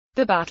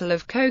The Battle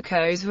of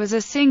Cocos was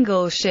a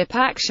single-ship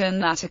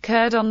action that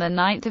occurred on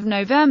 9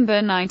 November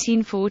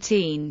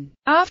 1914.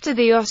 After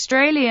the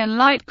Australian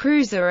light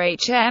cruiser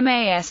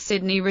HMAS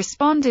Sydney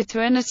responded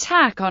to an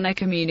attack on a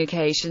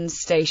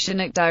communications station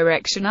at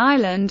Direction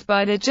Island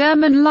by the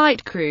German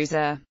light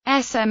cruiser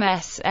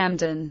SMS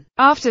Emden.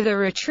 After the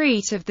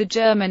retreat of the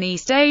German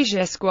East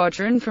Asia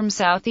Squadron from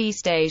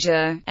Southeast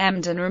Asia,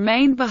 Emden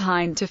remained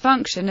behind to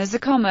function as a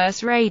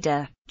commerce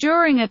raider.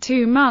 During a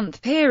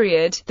 2-month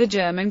period, the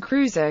German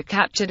cruiser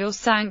captured or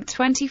sank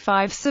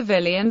 25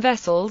 civilian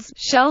vessels,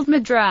 shelled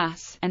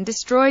Madras, and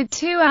destroyed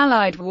 2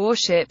 Allied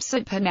warships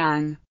at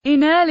Penang.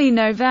 In early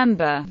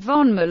November,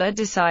 von Müller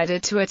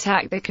decided to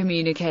attack the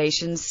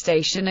communications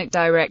station at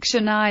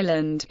Direction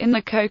Island, in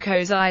the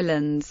Cocos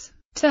Islands,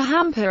 to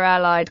hamper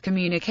Allied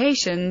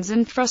communications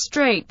and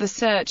frustrate the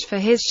search for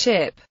his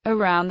ship.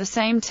 Around the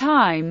same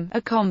time,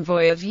 a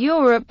convoy of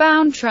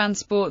Europe-bound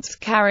transports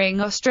carrying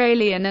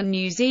Australian and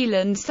New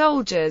Zealand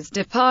soldiers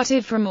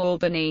departed from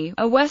Albany,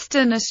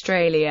 Western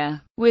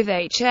Australia, with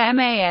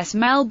HMAS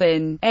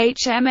Melbourne,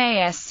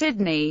 HMAS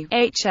Sydney,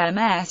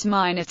 HMS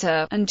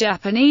Minotaur, and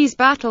Japanese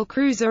battle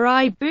cruiser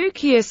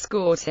Ibuki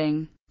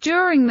escorting.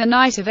 During the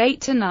night of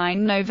 8 to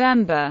 9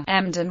 November,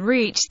 Emden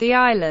reached the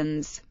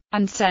islands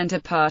and sent a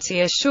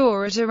party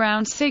ashore at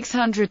around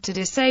 600 to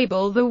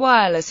disable the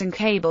wireless and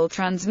cable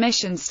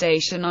transmission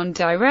station on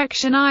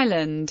Direction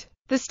Island.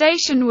 The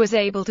station was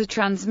able to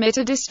transmit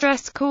a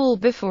distress call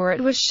before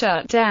it was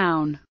shut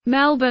down.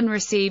 Melbourne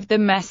received the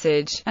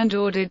message, and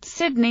ordered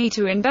Sydney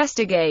to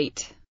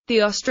investigate.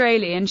 The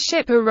Australian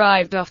ship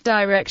arrived off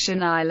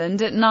Direction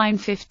Island at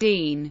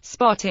 9:15,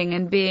 spotting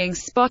and being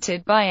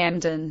spotted by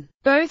Emden.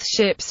 Both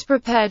ships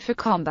prepared for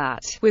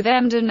combat, with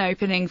Emden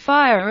opening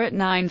fire at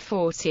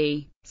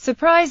 9:40.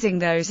 Surprising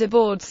those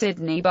aboard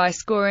Sydney by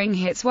scoring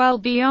hits well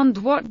beyond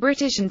what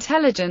British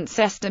intelligence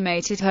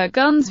estimated her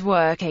guns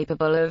were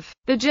capable of.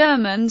 The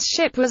German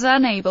ship was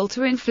unable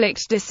to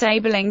inflict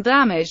disabling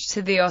damage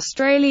to the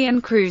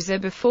Australian cruiser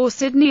before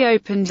Sydney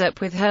opened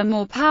up with her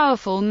more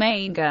powerful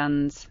main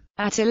guns.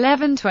 At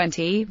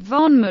 11:20,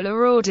 von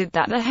Müller ordered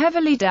that the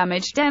heavily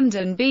damaged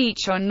Emden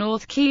beach on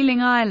North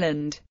Keeling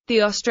Island.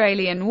 The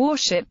Australian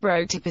warship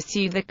broke to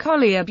pursue the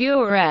collier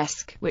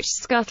Buresque, which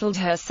scuttled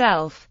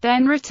herself,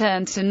 then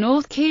returned to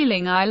North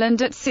Keeling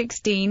Island at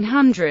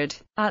 1600.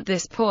 At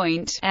this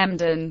point,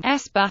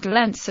 Emden's battle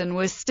ensign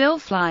was still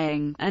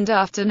flying, and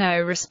after no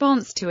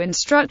response to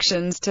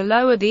instructions to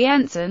lower the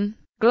ensign,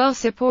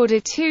 Glossop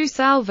ordered 2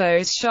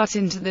 salvos shot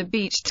into the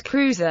beached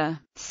cruiser.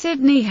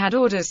 Sydney had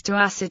orders to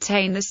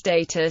ascertain the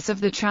status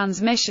of the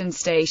transmission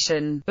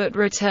station, but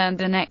returned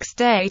the next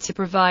day to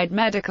provide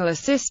medical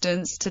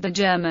assistance to the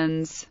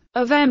Germans.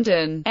 Of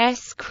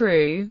Emden's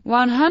crew,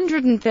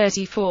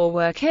 134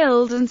 were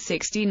killed and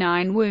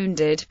 69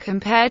 wounded,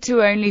 compared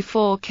to only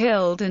 4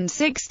 killed and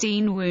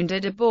 16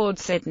 wounded aboard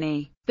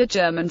Sydney. The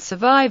German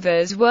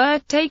survivors were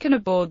taken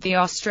aboard the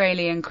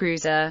Australian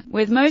cruiser,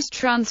 with most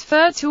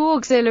transferred to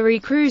auxiliary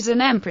cruiser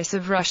Empress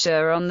of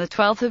Russia on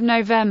 12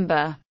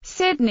 November.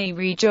 Sydney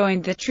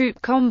rejoined the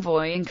troop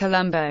convoy in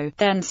Colombo,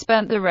 then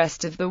spent the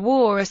rest of the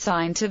war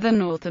assigned to the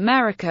North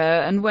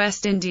America and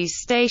West Indies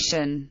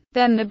station.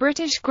 Then the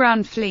British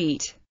Grand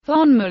Fleet.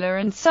 Von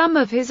Müller and some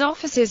of his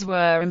officers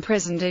were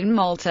imprisoned in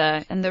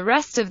Malta, and the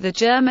rest of the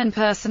German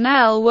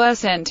personnel were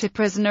sent to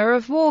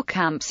prisoner-of-war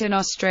camps in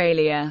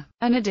Australia.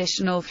 An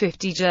additional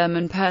 50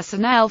 German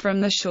personnel from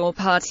the shore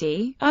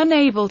party,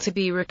 unable to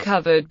be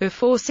recovered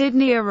before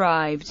Sydney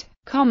arrived,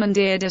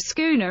 commandeered a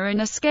schooner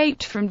and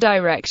escaped from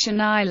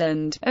Direction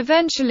Island,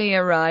 eventually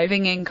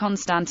arriving in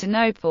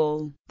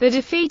Constantinople. The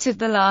defeat of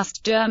the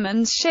last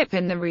German ship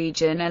in the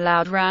region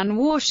allowed RAN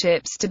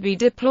warships to be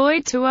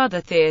deployed to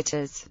other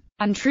theaters,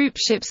 and troop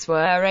ships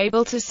were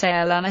able to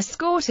sail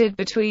unescorted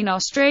between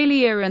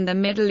Australia and the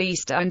Middle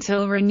East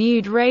until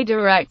renewed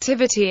raider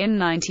activity in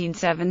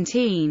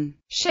 1917.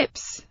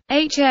 Ships.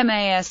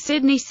 HMAS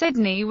Sydney.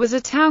 Sydney was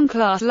a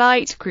town-class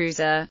light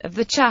cruiser, of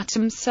the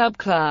Chatham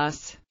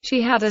subclass.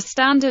 She had a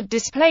standard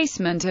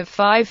displacement of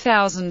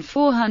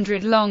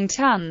 5,400 long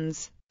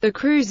tons. The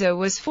cruiser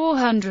was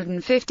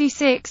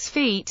 456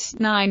 feet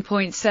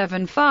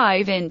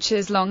 (9.75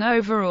 inches) long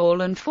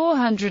overall and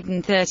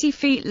 430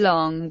 feet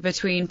long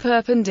between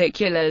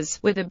perpendiculars,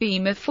 with a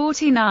beam of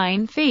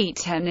 49 feet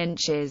 10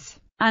 inches,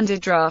 and a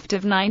draft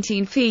of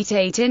 19 feet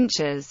 8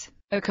 inches.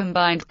 A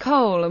combined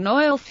coal and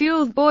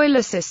oil-fueled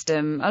boiler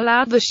system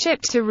allowed the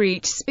ship to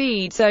reach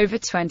speeds over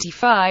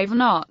 25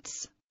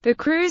 knots. The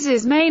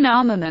cruiser's main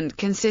armament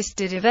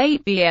consisted of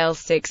 8 BL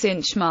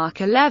 6-inch Mark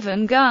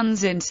 11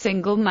 guns in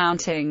single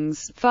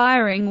mountings,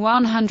 firing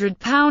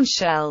 100-pound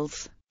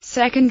shells.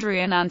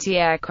 Secondary and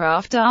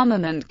anti-aircraft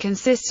armament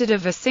consisted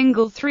of a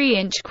single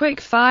 3-inch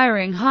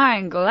quick-firing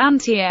high-angle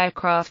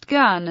anti-aircraft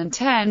gun and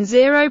 10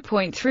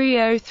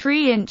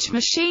 0.303-inch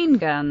machine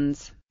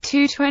guns.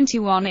 2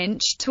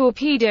 21-inch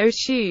torpedo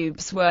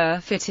tubes were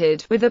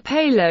fitted, with a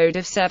payload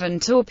of 7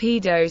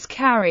 torpedoes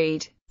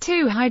carried.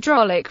 Two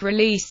hydraulic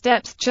release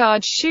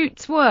depth-charge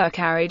chutes were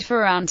carried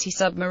for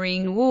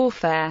anti-submarine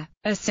warfare.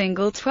 A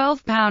single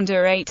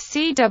 12-pounder 8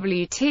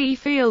 CWT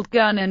field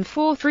gun and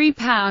 4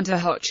 3-pounder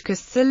Hotchkiss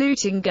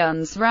saluting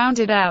guns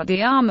rounded out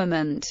the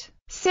armament.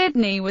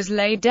 Sydney was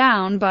laid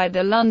down by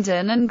the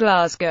London and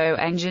Glasgow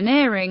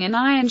Engineering and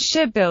Iron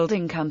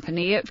Shipbuilding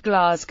Company at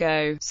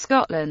Glasgow,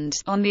 Scotland,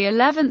 on the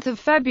 11th of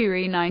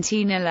February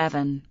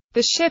 1911.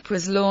 The ship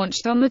was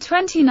launched on the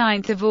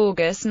 29th of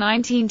August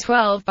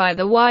 1912 by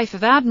the wife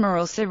of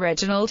Admiral Sir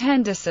Reginald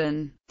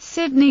Henderson.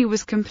 Sydney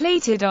was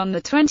completed on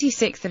the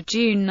 26th of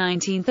June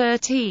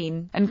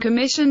 1913, and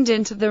commissioned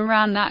into the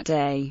RAN that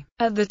day.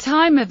 At the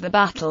time of the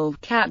battle,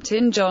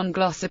 Captain John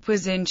Glossop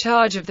was in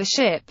charge of the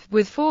ship,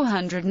 with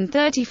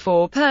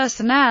 434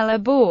 personnel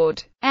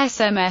aboard.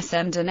 SMS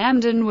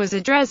Emden was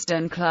a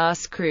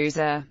Dresden-class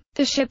cruiser.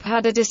 The ship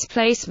had a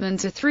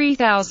displacement of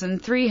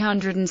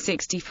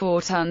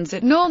 3,364 tons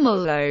at normal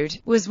load,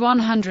 was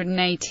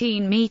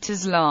 118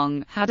 meters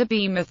long, had a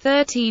beam of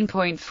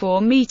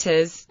 13.4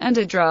 meters, and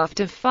a draft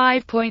of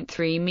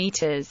 5.3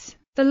 meters.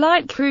 The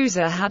light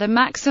cruiser had a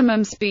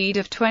maximum speed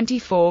of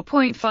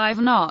 24.5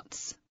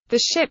 knots. The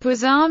ship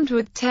was armed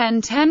with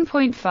 10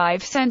 10.5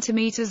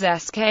 cm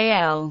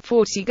SKL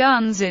 40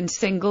 guns in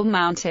single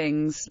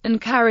mountings,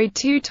 and carried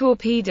 2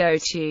 torpedo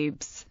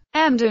tubes.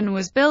 Emden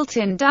was built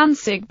in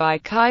Danzig by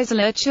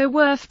Kaiserliche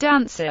Werft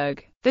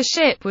Danzig. The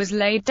ship was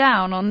laid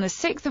down on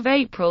 6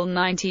 April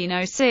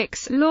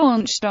 1906,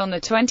 launched on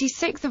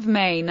 26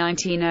 May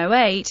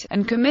 1908,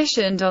 and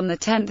commissioned on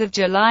 10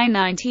 July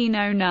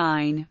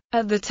 1909.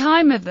 At the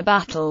time of the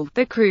battle,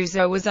 the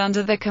cruiser was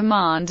under the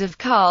command of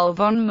Karl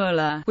von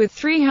Müller, with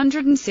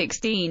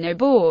 316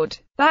 aboard.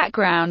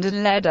 Background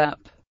and led up.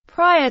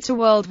 Prior to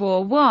World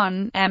War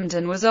I,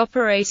 Emden was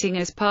operating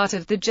as part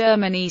of the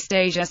German East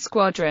Asia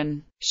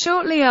Squadron.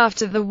 Shortly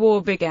after the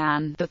war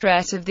began, the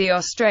threat of the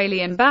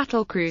Australian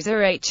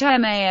battlecruiser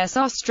HMAS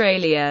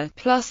Australia,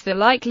 plus the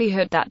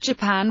likelihood that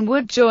Japan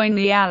would join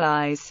the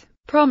Allies,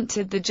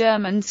 prompted the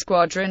German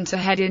squadron to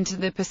head into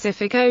the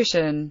Pacific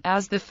Ocean,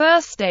 as the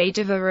first stage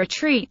of a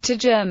retreat to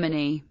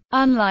Germany.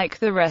 Unlike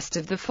the rest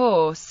of the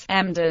force,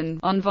 Emden,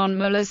 on von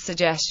Müller's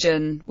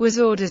suggestion, was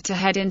ordered to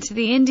head into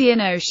the Indian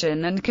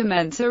Ocean and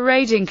commence a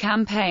raiding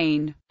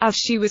campaign, as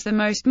she was the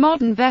most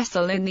modern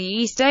vessel in the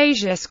East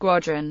Asia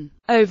Squadron.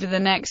 Over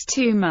the next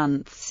 2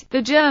 months,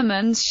 the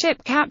German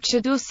ship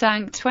captured or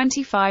sank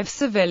 25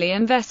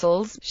 civilian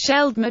vessels,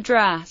 shelled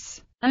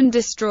Madras, and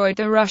destroyed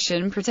the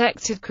Russian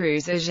protected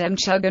cruiser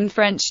Jemchug and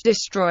French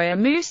destroyer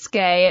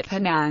Mousquet at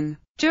Penang.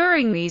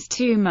 During these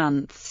 2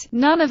 months,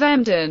 none of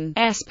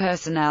Emden's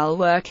personnel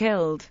were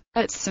killed.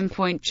 At some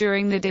point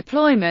during the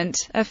deployment,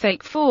 a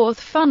fake fourth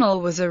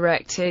funnel was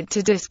erected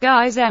to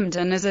disguise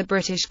Emden as a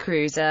British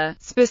cruiser,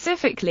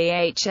 specifically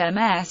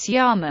HMS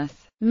Yarmouth.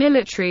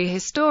 Military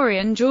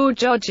historian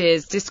George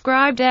Hodges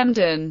described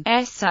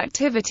Emden's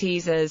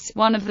activities as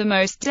one of the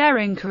most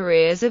daring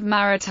careers of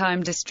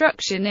maritime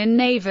destruction in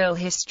naval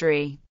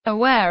history.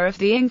 Aware of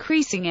the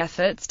increasing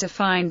efforts to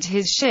find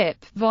his ship,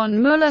 von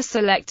Müller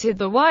selected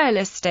the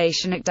wireless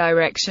station at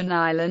Direction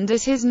Island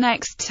as his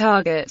next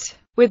target,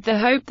 with the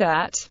hope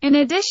that, in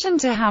addition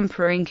to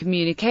hampering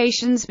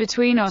communications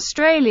between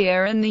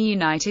Australia and the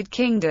United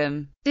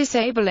Kingdom,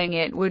 disabling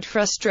it would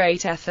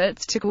frustrate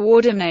efforts to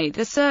coordinate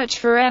the search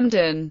for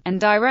Emden, and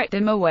direct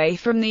them away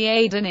from the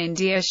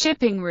Aden-India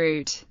shipping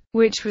route,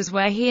 which was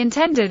where he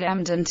intended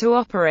Emden to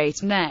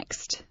operate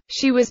next.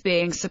 She was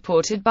being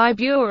supported by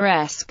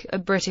Buresk, a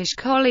British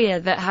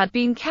collier that had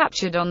been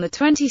captured on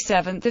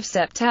 27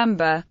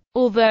 September.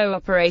 Although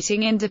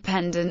operating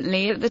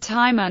independently at the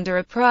time under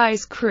a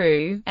prize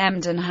crew,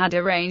 Emden had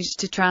arranged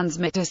to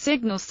transmit a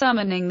signal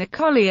summoning the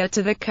collier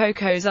to the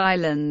Cocos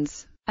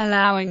Islands,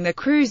 allowing the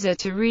cruiser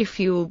to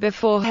refuel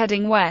before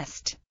heading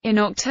west. In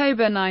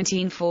October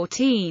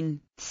 1914,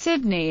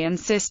 Sydney and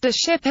sister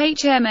ship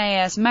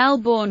HMAS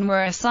Melbourne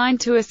were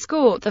assigned to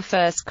escort the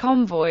first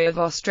convoy of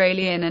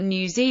Australian and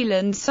New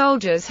Zealand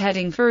soldiers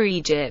heading for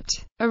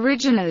Egypt.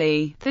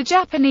 Originally, the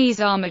Japanese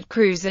armoured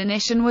cruiser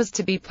Nishin was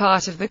to be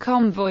part of the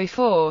convoy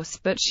force,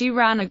 but she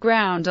ran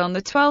aground on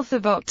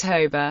 12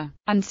 October,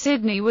 and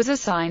Sydney was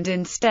assigned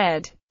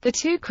instead. The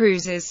two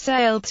cruisers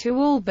sailed to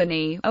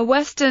Albany,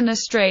 Western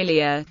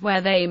Australia,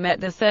 where they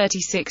met the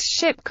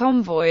 36-ship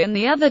convoy and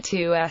the other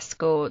two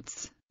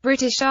escorts.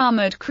 British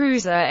armoured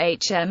cruiser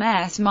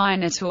HMS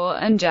Minotaur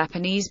and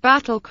Japanese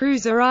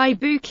battlecruiser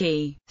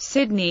Ibuki.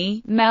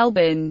 Sydney,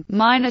 Melbourne,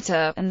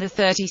 Minotaur, and the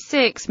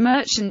 36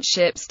 merchant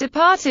ships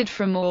departed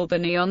from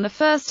Albany on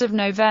 1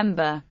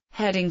 November.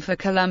 Heading for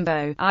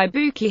Colombo,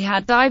 Ibuki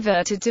had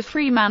diverted to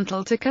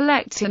Fremantle to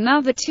collect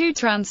another 2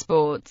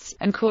 transports,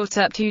 and caught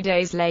up 2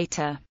 days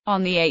later.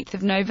 On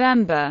 8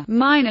 November,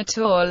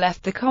 Minotaur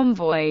left the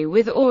convoy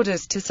with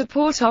orders to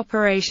support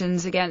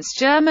operations against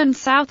German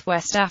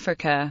Southwest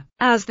Africa,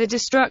 as the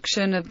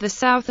destruction of the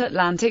South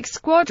Atlantic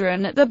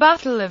Squadron at the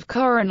Battle of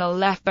Coronel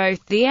left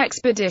both the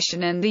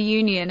expedition and the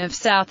Union of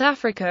South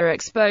Africa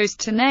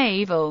exposed to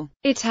naval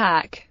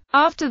attack.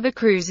 After the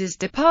cruiser's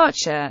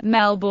departure,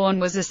 Melbourne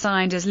was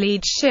assigned as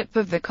lead ship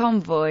of the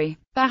convoy.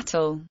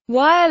 Battle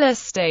wireless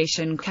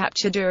station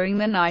capture. During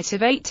the night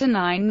of 8 to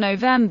 9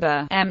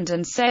 November,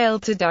 Emden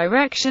sailed to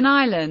Direction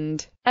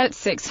Island. At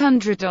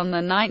 600 on the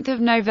 9th of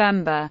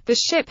November, the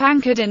ship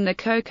anchored in the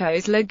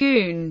Cocos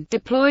Lagoon,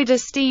 deployed a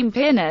steam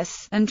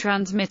pinnace, and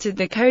transmitted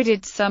the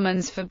coded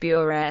summons for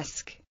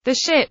Burlesque. The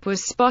ship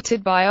was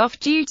spotted by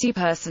off-duty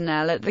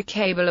personnel at the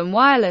cable and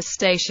wireless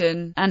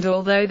station, and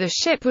although the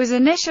ship was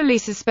initially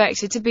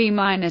suspected to be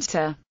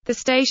Minotaur, the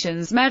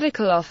station's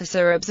medical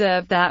officer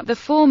observed that the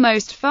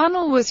foremost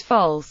funnel was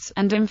false,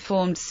 and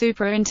informed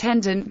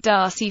Superintendent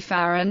Darcy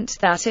Farrant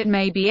that it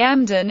may be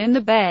Emden in the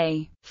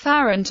bay.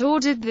 Farrant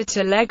ordered the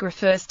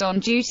telegraphist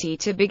on duty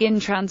to begin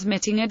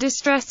transmitting a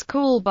distress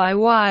call by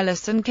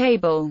wireless and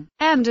cable.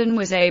 Emden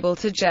was able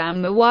to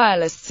jam the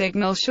wireless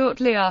signal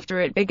shortly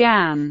after it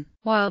began,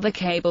 while the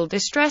cable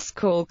distress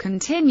call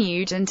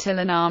continued until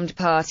an armed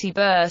party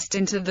burst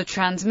into the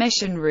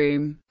transmission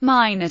room.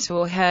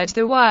 Minotaur heard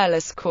the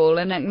wireless call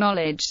and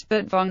acknowledged,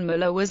 but von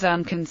Müller was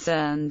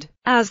unconcerned,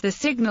 as the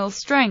signal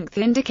strength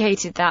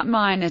indicated that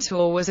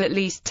Minotaur was at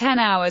least 10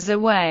 hours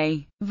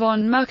away.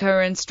 Von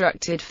Müller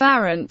instructed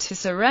Farrant to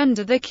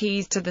surrender the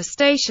keys to the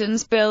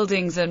station's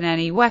buildings and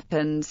any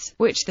weapons,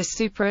 which the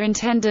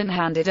superintendent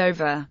handed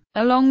over,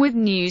 along with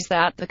news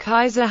that the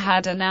Kaiser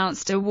had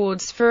announced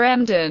awards for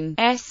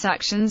Emden's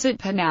actions at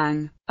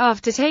Penang.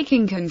 After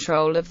taking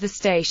control of the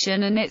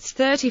station and its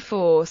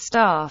 34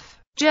 staff,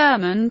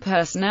 German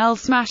personnel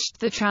smashed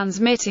the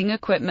transmitting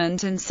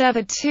equipment and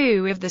severed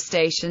 2 of the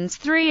station's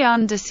 3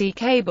 undersea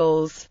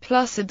cables,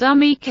 plus a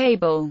dummy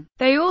cable.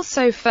 They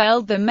also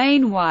felled the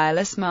main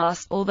wireless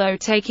mast, although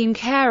taking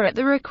care at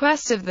the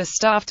request of the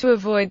staff to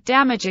avoid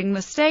damaging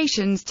the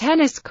station's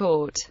tennis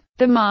court.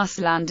 The mast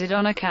landed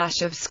on a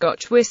cache of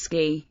Scotch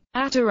whiskey.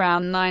 At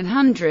around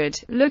 900,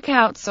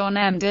 lookouts on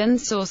Emden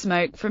saw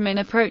smoke from an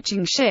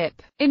approaching ship,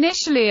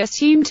 initially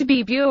assumed to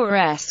be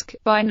Burlesque.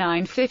 By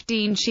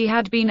 9:15 she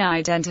had been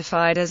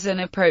identified as an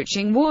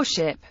approaching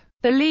warship,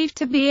 believed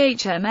to be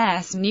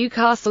HMS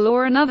Newcastle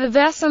or another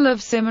vessel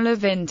of similar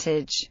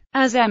vintage.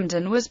 As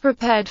Emden was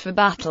prepared for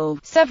battle,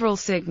 several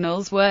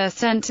signals were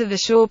sent to the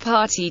shore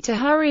party to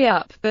hurry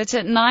up, but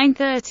at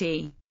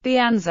 9:30, the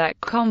Anzac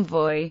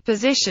convoy,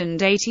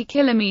 positioned 80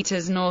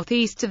 kilometers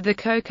northeast of the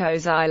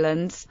Cocos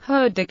Islands,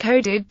 heard the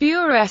coded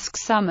Burlesque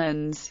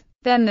summons,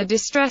 then the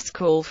distress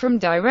call from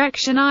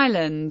Direction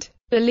Island.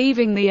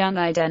 Believing the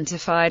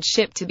unidentified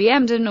ship to be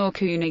Emden or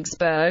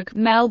Königsberg,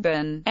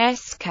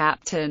 Melbourne's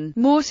Captain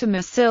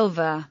Mortimer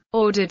Silver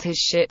ordered his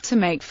ship to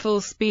make full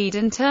speed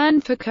and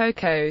turn for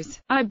Cocos.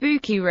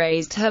 Ibuki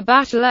raised her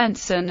battle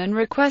ensign and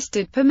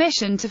requested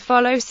permission to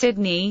follow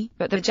Sydney,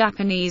 but the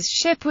Japanese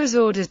ship was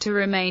ordered to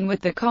remain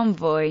with the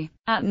convoy.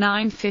 At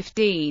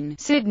 9:15,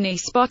 Sydney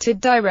spotted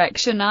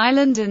Direction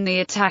Island and the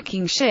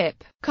attacking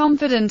ship.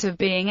 Confident of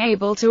being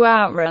able to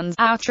outrun,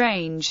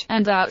 outrange,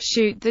 and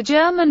outshoot the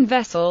German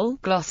vessel,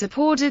 Glossop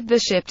ordered the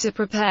ship to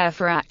prepare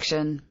for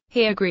action.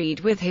 He agreed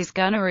with his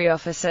gunnery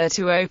officer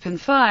to open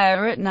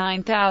fire at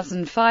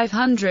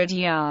 9,500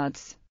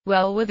 yards,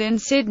 well within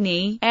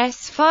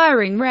Sydney's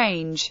firing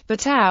range,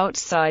 but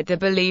outside the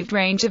believed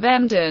range of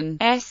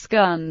Emden's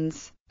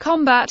guns.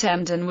 Combat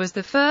Emden was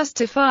the first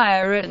to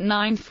fire at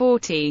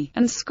 9:40,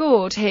 and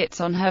scored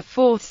hits on her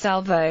 4th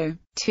salvo.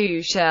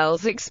 2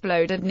 shells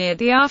exploded near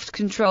the aft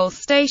control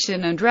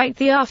station and wrecked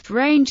the aft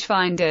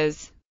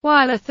rangefinders,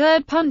 while a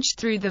third punched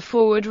through the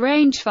forward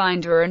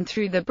rangefinder and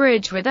through the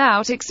bridge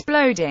without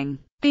exploding.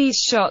 These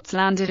shots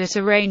landed at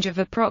a range of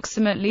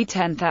approximately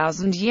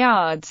 10,000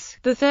 yards.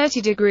 The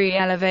 30-degree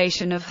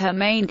elevation of her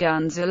main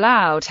guns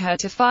allowed her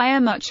to fire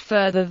much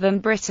further than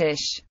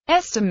British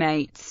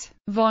estimates.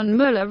 Von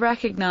Müller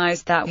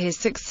recognized that his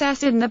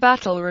success in the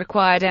battle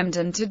required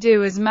Emden to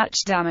do as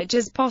much damage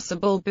as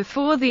possible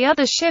before the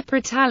other ship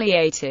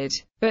retaliated.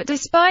 But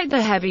despite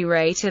the heavy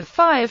rate of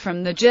fire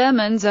from the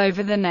Germans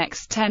over the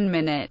next 10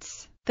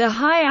 minutes, the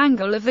high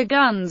angle of the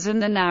guns and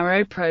the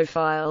narrow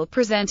profile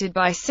presented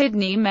by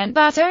Sydney meant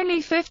that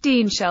only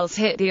 15 shells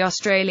hit the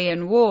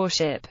Australian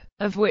warship,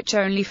 of which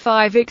only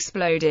 5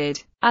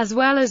 exploded, as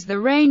well as the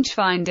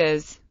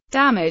rangefinders.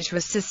 Damage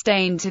was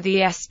sustained to the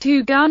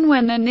S2 gun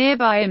when a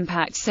nearby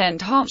impact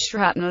sent hot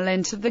shrapnel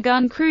into the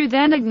gun crew,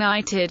 then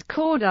ignited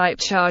cordite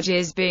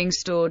charges being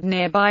stored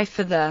nearby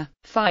for the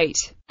fight,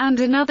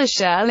 and another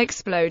shell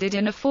exploded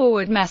in a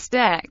forward mess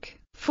deck.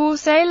 4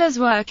 sailors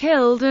were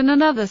killed and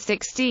another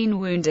 16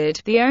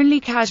 wounded, the only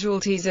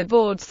casualties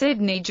aboard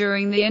Sydney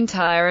during the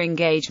entire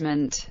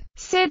engagement.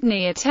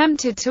 Sydney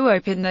attempted to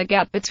open the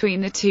gap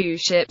between the 2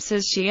 ships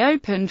as she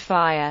opened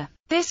fire.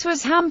 This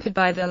was hampered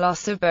by the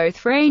loss of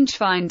both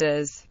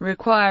rangefinders,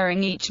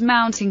 requiring each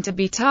mounting to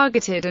be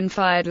targeted and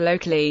fired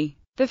locally.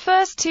 The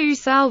first 2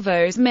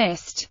 salvos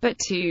missed, but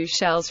 2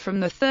 shells from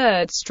the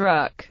third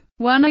struck,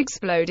 one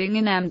exploding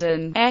in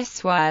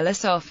Emden's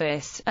wireless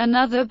office,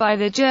 another by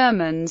the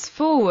Germans'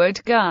 forward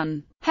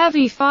gun.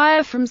 Heavy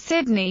fire from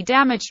Sydney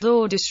damaged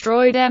or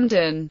destroyed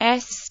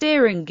Emden's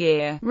steering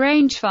gear,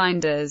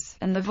 rangefinders,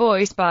 and the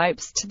voice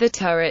pipes to the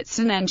turrets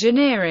and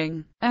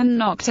engineering, and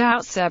knocked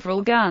out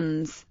several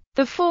guns.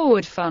 The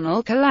forward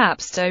funnel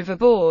collapsed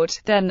overboard,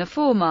 then the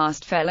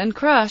foremast fell and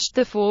crushed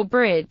the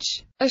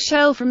forebridge. A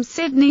shell from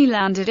Sydney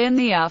landed in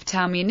the aft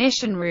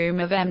ammunition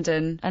room of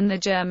Emden, and the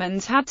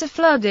Germans had to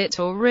flood it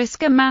or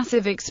risk a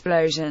massive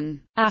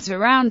explosion. At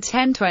around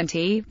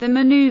 10:20, the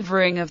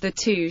maneuvering of the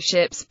two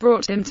ships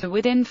brought them to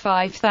within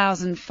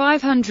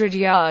 5,500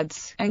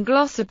 yards, and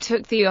Glossop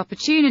took the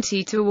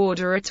opportunity to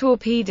order a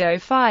torpedo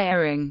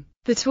firing.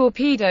 The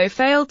torpedo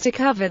failed to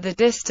cover the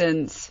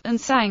distance, and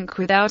sank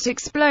without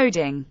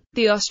exploding.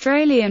 The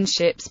Australian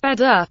ship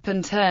sped up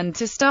and turned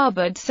to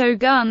starboard so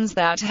guns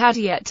that had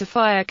yet to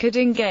fire could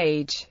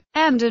engage.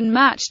 Emden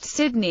matched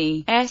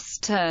Sydney's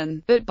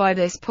turn, but by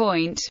this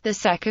point, the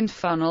second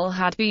funnel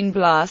had been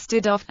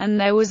blasted off, and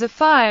there was a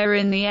fire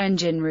in the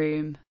engine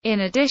room.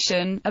 In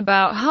addition,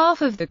 about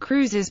half of the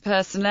cruiser's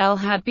personnel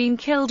had been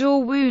killed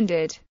or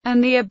wounded,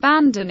 and the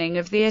abandoning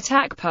of the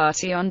attack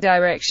party on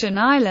Direction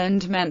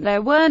Island meant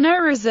there were no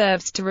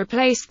reserves to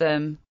replace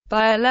them.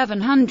 By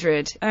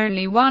 1100,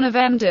 only one of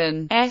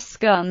Emden's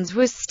guns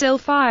was still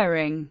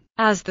firing.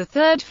 As the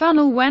third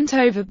funnel went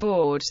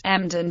overboard,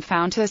 Emden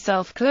found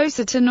herself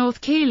closer to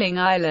North Keeling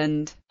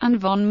Island, and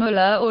von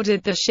Müller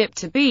ordered the ship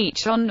to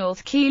beach on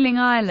North Keeling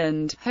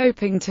Island,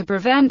 hoping to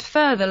prevent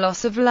further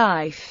loss of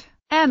life.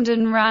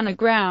 Emden ran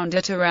aground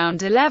at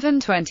around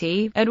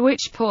 11:20, at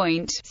which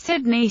point,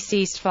 Sydney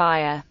ceased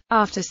fire.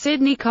 After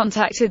Sydney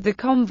contacted the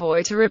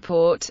convoy to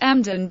report,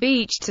 Emden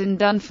beached in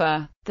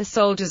Dunfer. The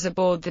soldiers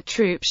aboard the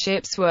troop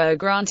ships were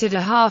granted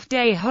a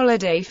half-day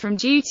holiday from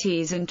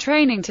duties and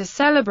training to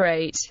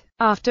celebrate.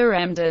 After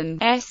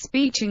Emden's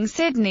beaching,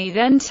 Sydney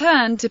then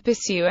turned to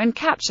pursue and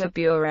capture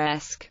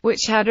Buresque,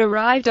 which had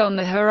arrived on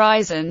the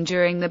horizon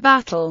during the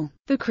battle.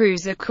 The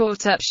cruiser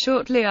caught up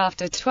shortly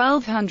after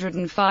 1200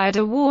 and fired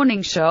a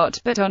warning shot,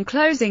 but on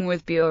closing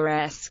with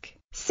Buresque,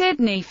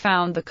 Sydney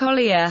found the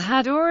collier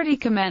had already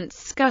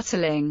commenced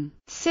scuttling.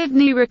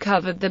 Sydney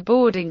recovered the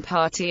boarding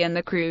party, and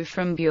the crew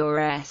from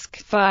Buresque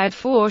fired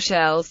 4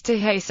 shells to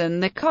hasten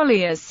the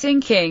collier's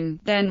sinking,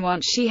 then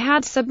once she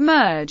had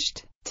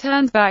submerged,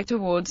 turned back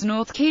towards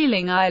North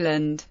Keeling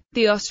Island.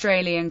 The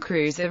Australian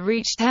cruiser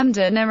reached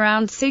Emden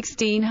around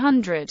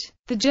 1600.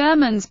 The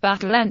Germans'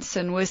 battle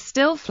ensign was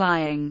still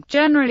flying,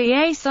 generally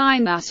a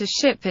sign that a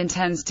ship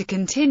intends to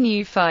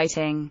continue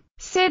fighting.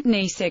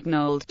 Sydney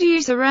signalled,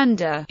 "You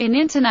surrender," in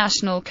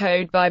international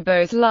code by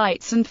both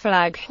lights and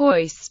flag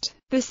hoist.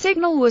 The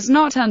signal was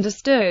not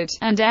understood,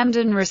 and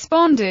Emden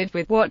responded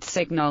with, "What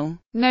signal?"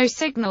 "No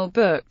signal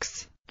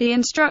books." The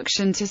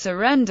instruction to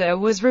surrender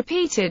was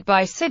repeated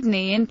by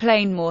Sydney in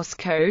plain Morse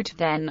code.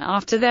 Then,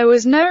 after there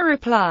was no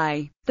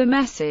reply, the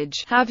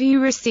message, "Have you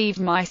received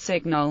my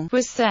signal?"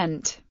 was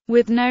sent.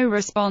 With no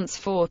response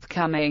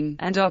forthcoming,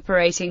 and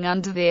operating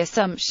under the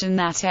assumption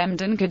that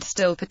Emden could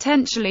still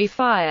potentially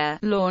fire,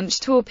 launch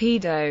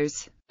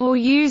torpedoes, or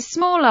use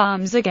small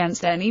arms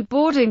against any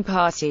boarding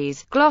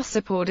parties,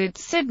 Glossop ordered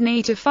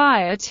Sydney to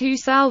fire 2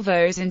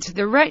 salvos into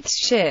the wrecked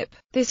ship.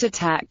 This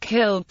attack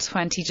killed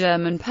 20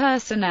 German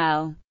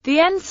personnel. The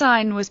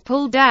ensign was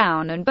pulled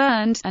down and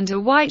burned, and a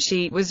white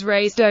sheet was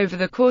raised over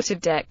the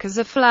quarterdeck as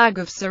a flag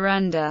of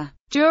surrender.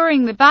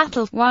 During the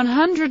battle,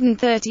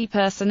 130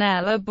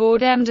 personnel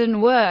aboard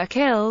Emden were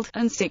killed,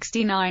 and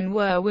 69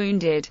 were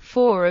wounded.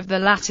 4 of the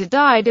latter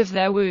died of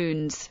their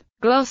wounds.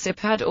 Glossop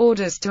had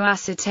orders to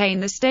ascertain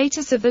the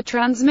status of the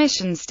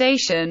transmission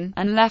station,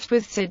 and left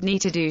with Sydney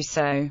to do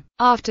so.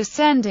 After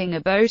sending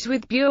a boat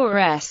with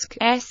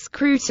Buresque's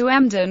crew to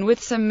Emden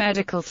with some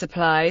medical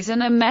supplies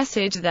and a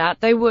message that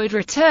they would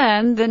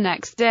return the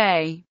next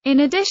day,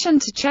 in addition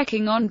to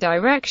checking on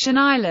Direction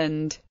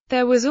Island,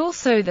 there was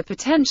also the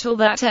potential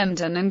that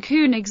Emden and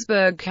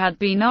Königsberg had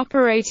been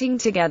operating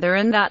together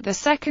and that the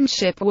second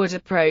ship would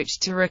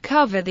approach to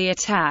recover the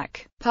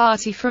attack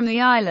party from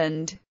the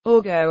island,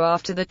 or go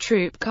after the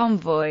troop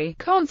convoy.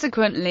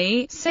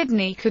 Consequently,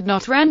 Sydney could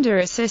not render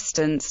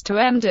assistance to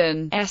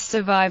Emden's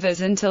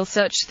survivors until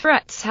such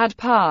threats had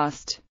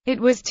passed. It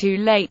was too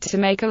late to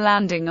make a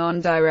landing on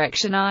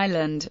Direction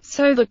Island,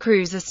 so the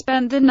cruiser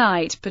spent the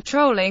night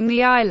patrolling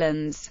the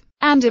islands,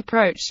 and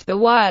approached the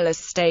wireless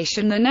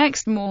station the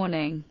next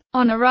morning.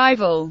 On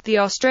arrival, the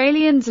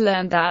Australians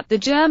learned that the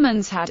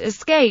Germans had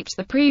escaped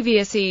the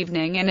previous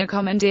evening in a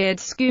commandeered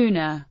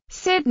schooner.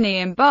 Sydney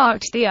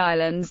embarked the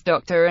island's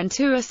doctor and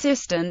 2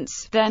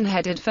 assistants, then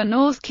headed for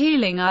North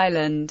Keeling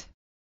Island.